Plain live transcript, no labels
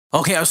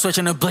Okay, I'm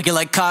switching to blinking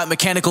like cod,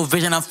 mechanical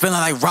vision, I'm feeling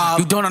like Rob.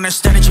 You don't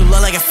understand it, you look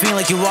like a fiend,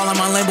 like you all on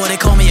my lane, boy, they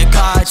call me a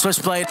god.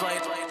 Switchblade.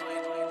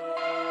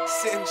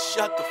 Singe,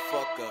 shut the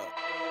fuck up.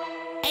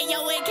 Hey,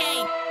 yo, NK.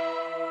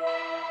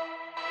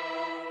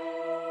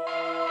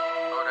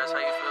 Oh, that's how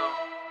you feel?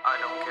 I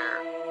don't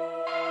care.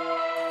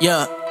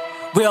 Yeah.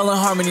 We all in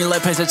harmony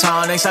like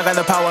pentatonics. I got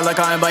the power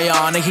like I am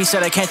bionic. He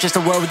said I can't just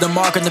the word with the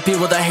mark, and the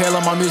people that hear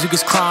like my music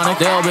is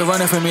chronic. They all be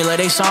running for me like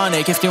they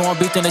Sonic. If they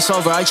want beat, then it's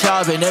over, I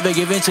chop it. Never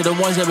give in to the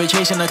ones that be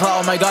chasing the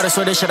cloud. Oh my god, I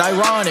swear this shit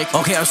ironic.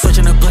 Okay, I'm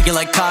switching to blinking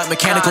like cod,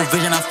 mechanical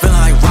vision, I'm feeling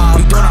like Rob.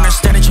 You don't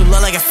understand it, you look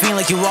like a fiend,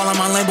 like you all on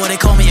my lane, boy,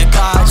 they call me a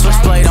god.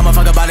 Switchblade, I'ma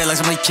fuck about it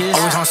like some leeches.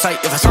 Always on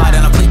sight, if I slide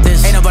and I plead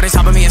this. Ain't nobody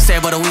stopping me and say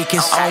but the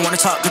weakest. I don't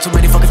wanna talk, get too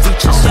many fucking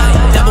features.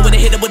 Double with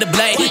a hit with a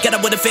blade, got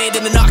up with a fade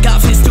and the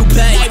knockout fist to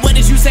pay. Hey, what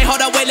did you say?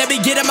 Hold on, wait, let me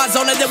get in my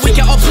zone and then we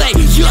can all play.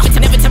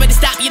 Never tell me to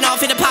stop, you know I'm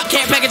finna pop.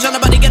 Can't package on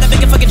nobody, gonna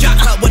make a fucking drop.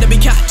 Wanna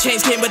be caught,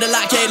 chains came with a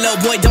lock. Hey, little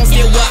boy, don't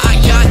steal what I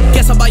got.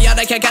 Guess I'm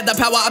bionic, I got the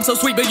power, I'm so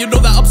sweet, but you know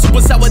that I'm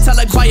super sour. Tell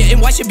I'm quiet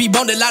and why should be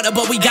moaning louder,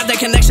 but we got that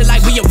connection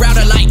like we a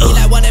router. Like, he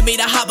like wanted me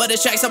to hop on the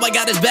track, so I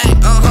got his back.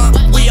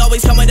 We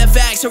always come with the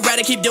facts, so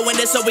rather keep doing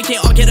this so we can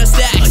all get our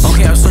stacks.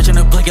 Okay, I'm switching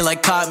to blinking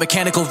like cod,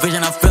 mechanical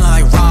vision, I'm feeling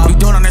like Rob. You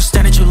don't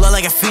understand it, you look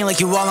like a fiend, like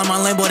you all on my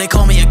lane, boy, they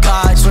call me a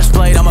god.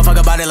 Switchblade, I'ma fuck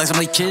about it like some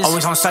leeches.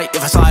 Always on sight,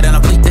 if I slide and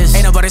I plead this.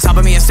 Ain't nobody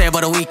stopping me and say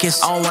but the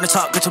weakest. I don't wanna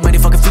talk, get too many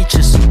fucking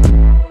features.